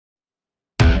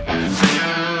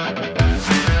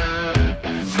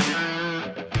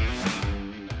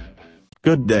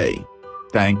Good day.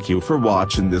 Thank you for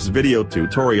watching this video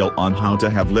tutorial on how to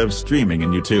have live streaming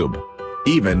in YouTube.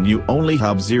 Even you only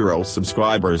have 0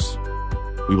 subscribers.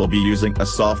 We will be using a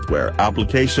software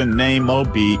application named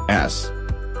OBS.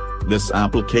 This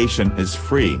application is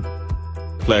free.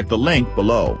 Click the link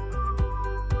below.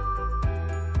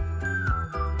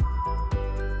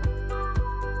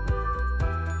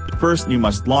 First you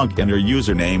must log in your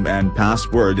username and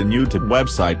password in YouTube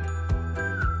website.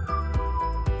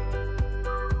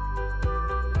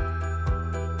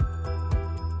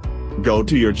 Go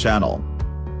to your channel.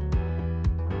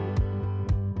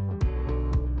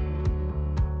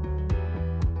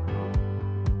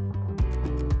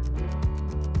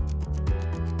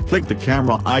 Click the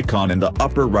camera icon in the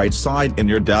upper right side in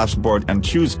your dashboard and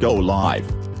choose Go Live.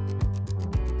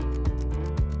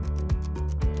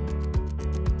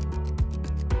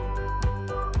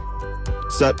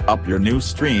 Set up your new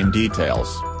stream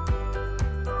details.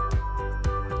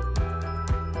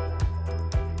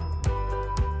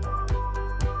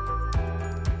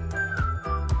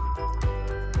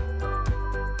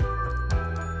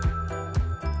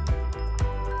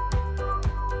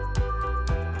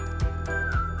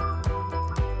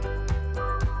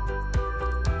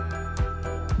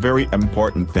 Very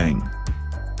important thing.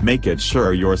 Make it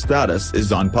sure your status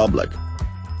is on public.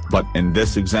 But in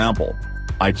this example,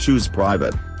 I choose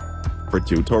private. For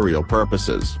tutorial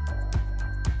purposes.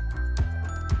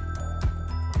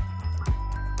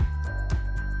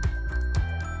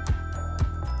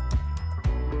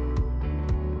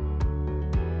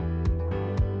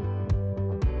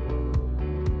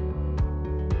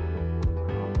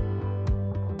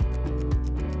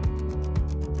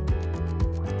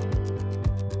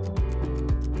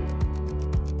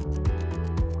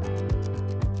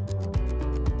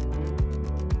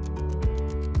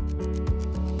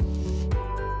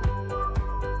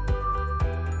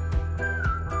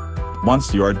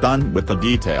 Once you are done with the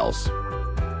details,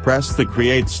 press the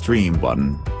Create Stream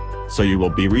button, so you will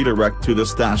be redirected to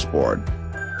this dashboard.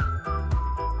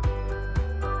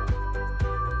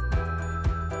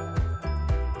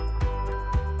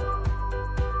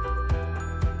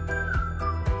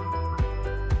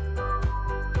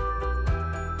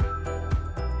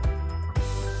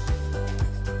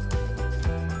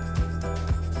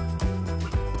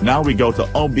 Now we go to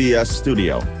OBS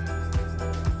Studio.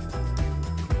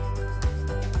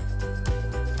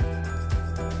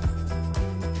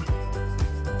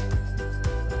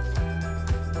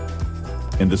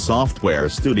 In the software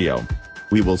studio,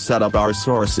 we will set up our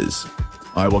sources.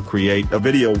 I will create a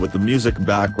video with the music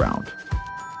background.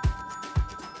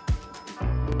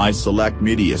 I select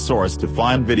media source to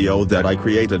find video that I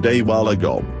created a while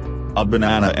ago. A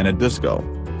banana and a disco.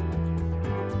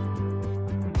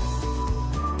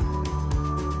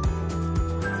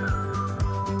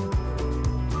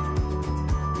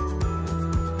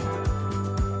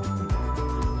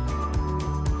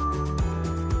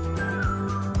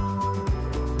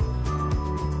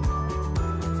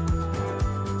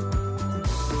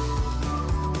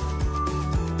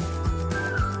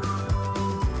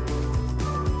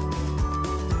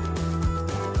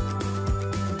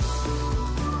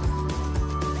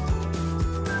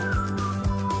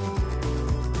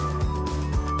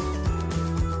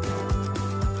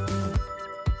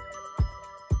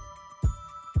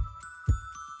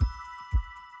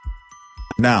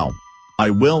 Now, I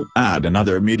will add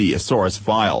another media source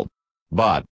file,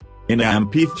 but in an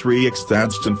MP3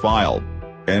 extension file,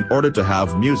 in order to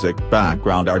have music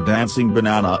background our dancing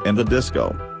banana in the disco.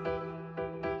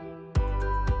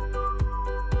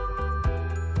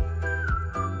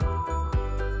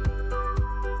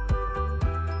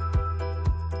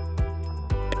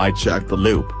 I check the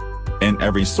loop in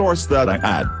every source that I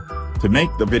add, to make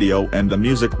the video and the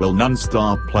music will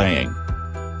non-stop playing.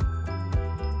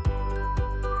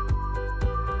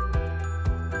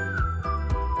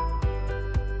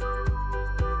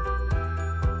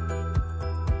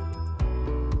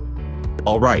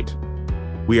 Alright.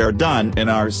 We are done in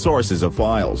our sources of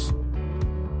files.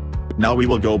 Now we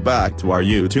will go back to our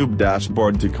YouTube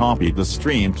dashboard to copy the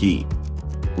stream key.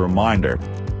 Reminder: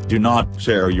 do not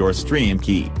share your stream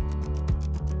key.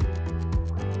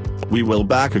 We will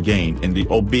back again in the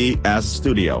OBS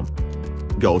Studio.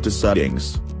 Go to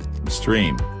Settings,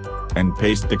 Stream, and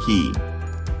paste the key.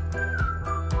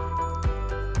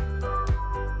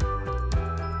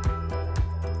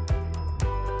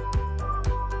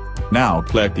 Now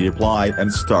click the Apply and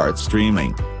start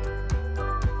streaming.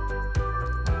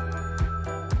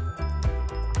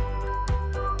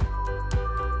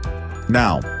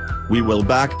 Now, we will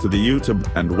back to the YouTube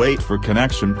and wait for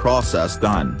connection process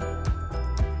done.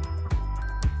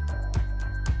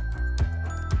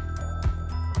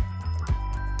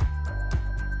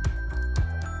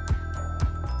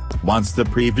 Once the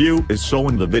preview is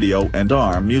showing the video and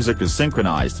our music is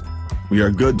synchronized, we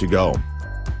are good to go.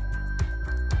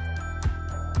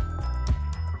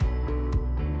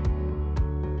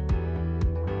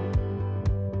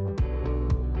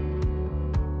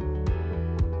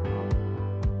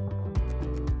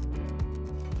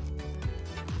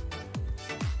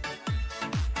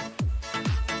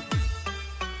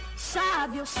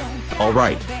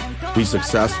 Alright, we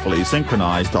successfully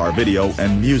synchronized our video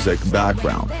and music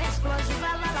background.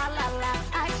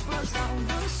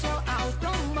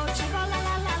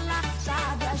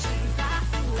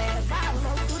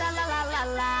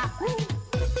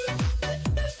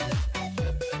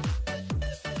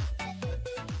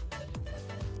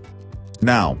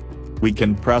 Now, we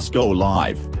can press go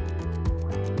live.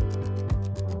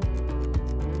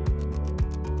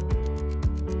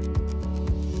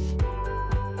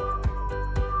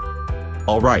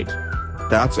 Alright.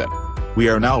 That's it. We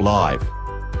are now live.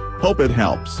 Hope it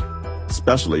helps.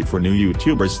 Especially for new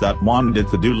YouTubers that wanted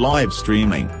to do live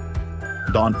streaming.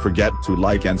 Don't forget to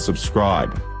like and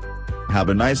subscribe. Have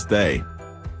a nice day.